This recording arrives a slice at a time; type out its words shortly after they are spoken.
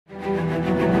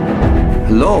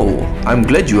Hello, I'm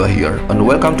glad you are here and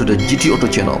welcome to the GT Auto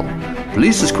channel.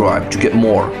 Please subscribe to get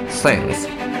more. Thanks.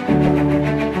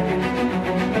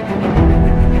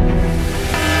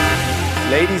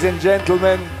 Ladies and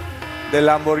gentlemen, the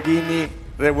Lamborghini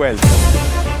Revuelto.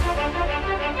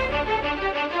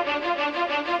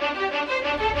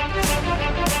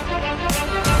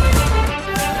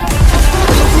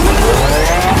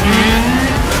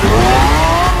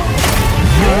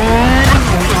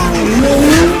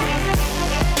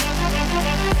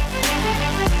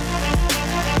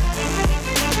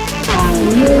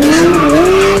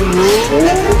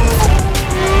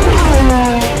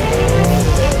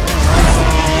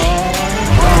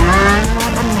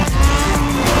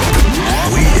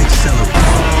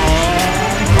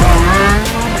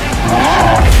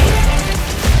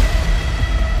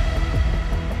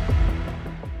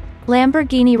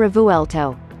 Lamborghini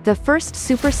Revuelto, the first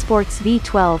super sports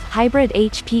V12 hybrid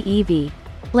HPEV.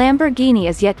 Lamborghini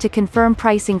is yet to confirm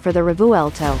pricing for the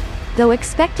Revuelto, though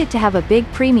expected to have a big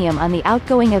premium on the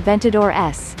outgoing Aventador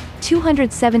S,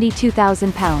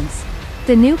 £272,000.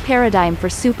 The new paradigm for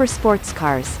super sports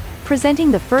cars,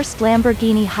 presenting the first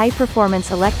Lamborghini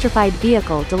high-performance electrified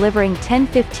vehicle delivering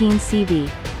 1015 CV.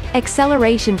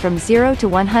 Acceleration from 0 to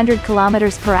 100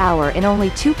 km per hour in only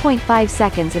 2.5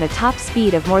 seconds and a top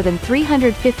speed of more than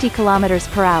 350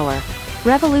 km per hour.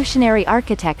 Revolutionary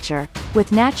architecture,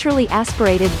 with naturally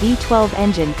aspirated V12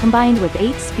 engine combined with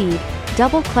 8-speed,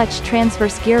 double-clutch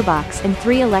transverse gearbox and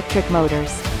 3 electric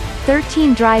motors.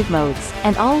 13 drive modes,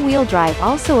 and all-wheel drive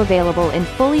also available in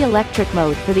fully electric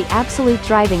mode for the absolute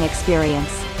driving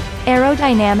experience.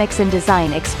 Aerodynamics and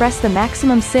design express the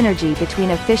maximum synergy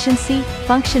between efficiency,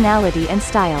 functionality and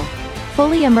style.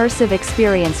 Fully immersive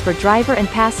experience for driver and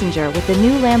passenger with the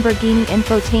new Lamborghini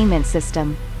Infotainment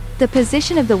System. The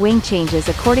position of the wing changes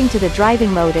according to the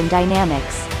driving mode and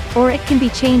dynamics, or it can be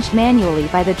changed manually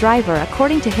by the driver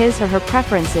according to his or her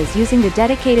preferences using the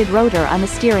dedicated rotor on the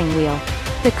steering wheel.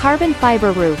 The carbon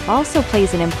fiber roof also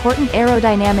plays an important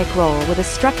aerodynamic role with a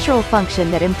structural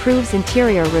function that improves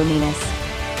interior roominess.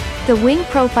 The wing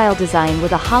profile design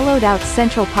with a hollowed-out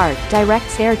central part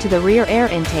directs air to the rear air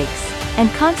intakes, and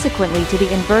consequently to the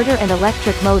inverter and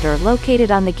electric motor located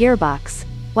on the gearbox,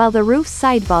 while the roof's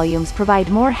side volumes provide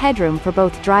more headroom for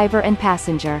both driver and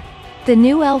passenger. The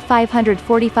new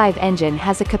L545 engine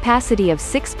has a capacity of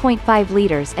 6.5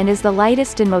 liters and is the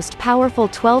lightest and most powerful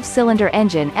 12-cylinder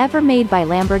engine ever made by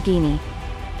Lamborghini.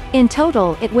 In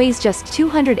total, it weighs just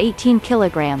 218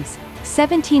 kilograms,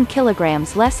 17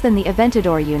 kilograms less than the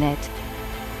Aventador unit.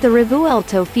 The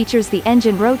Revuelto features the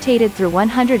engine rotated through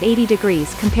 180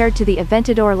 degrees compared to the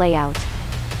Aventador layout.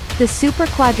 The Super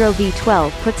Quattro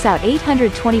V12 puts out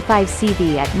 825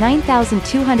 CV at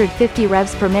 9,250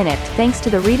 revs per minute thanks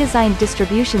to the redesigned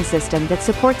distribution system that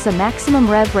supports a maximum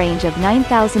rev range of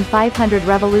 9,500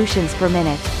 revolutions per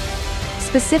minute.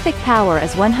 Specific power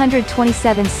is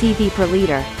 127 CV per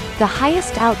liter, the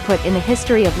highest output in the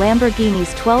history of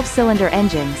Lamborghini's 12-cylinder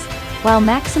engines, while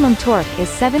maximum torque is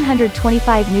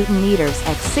 725 Newton-meters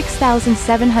at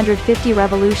 6,750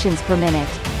 revolutions per minute.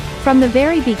 From the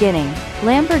very beginning,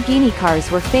 Lamborghini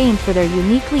cars were famed for their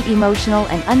uniquely emotional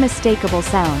and unmistakable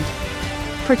sound.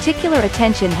 Particular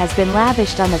attention has been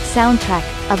lavished on the soundtrack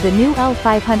of the new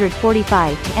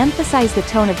L545 to emphasize the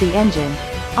tone of the engine,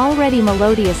 already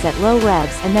melodious at low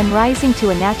revs and then rising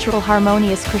to a natural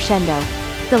harmonious crescendo.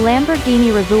 The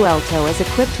Lamborghini Revuelto is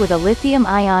equipped with a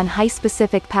lithium-ion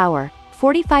high-specific power,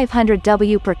 4500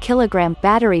 W per kilogram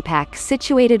battery pack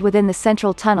situated within the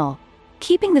central tunnel,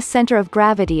 keeping the center of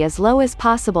gravity as low as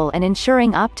possible and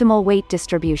ensuring optimal weight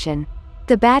distribution.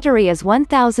 The battery is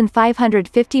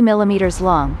 1,550 mm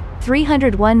long,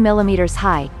 301 mm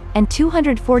high, and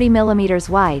 240 mm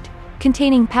wide,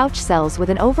 containing pouch cells with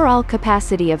an overall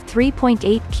capacity of 3.8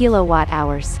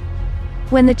 kWh.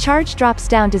 When the charge drops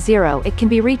down to zero, it can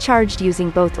be recharged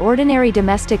using both ordinary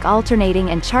domestic alternating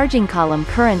and charging column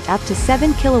current up to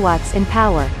 7 kilowatts in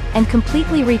power, and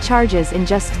completely recharges in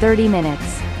just 30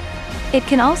 minutes. It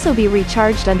can also be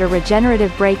recharged under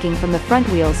regenerative braking from the front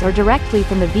wheels or directly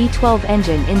from the V12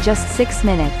 engine in just 6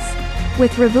 minutes.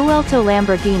 With Revuelto,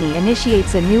 Lamborghini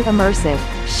initiates a new immersive,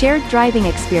 shared driving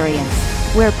experience,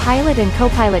 where pilot and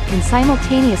co-pilot can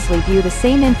simultaneously view the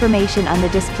same information on the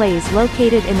displays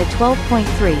located in the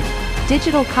 12.3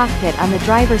 digital cockpit on the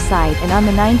driver's side and on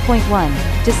the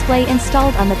 9.1 display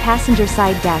installed on the passenger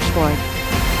side dashboard.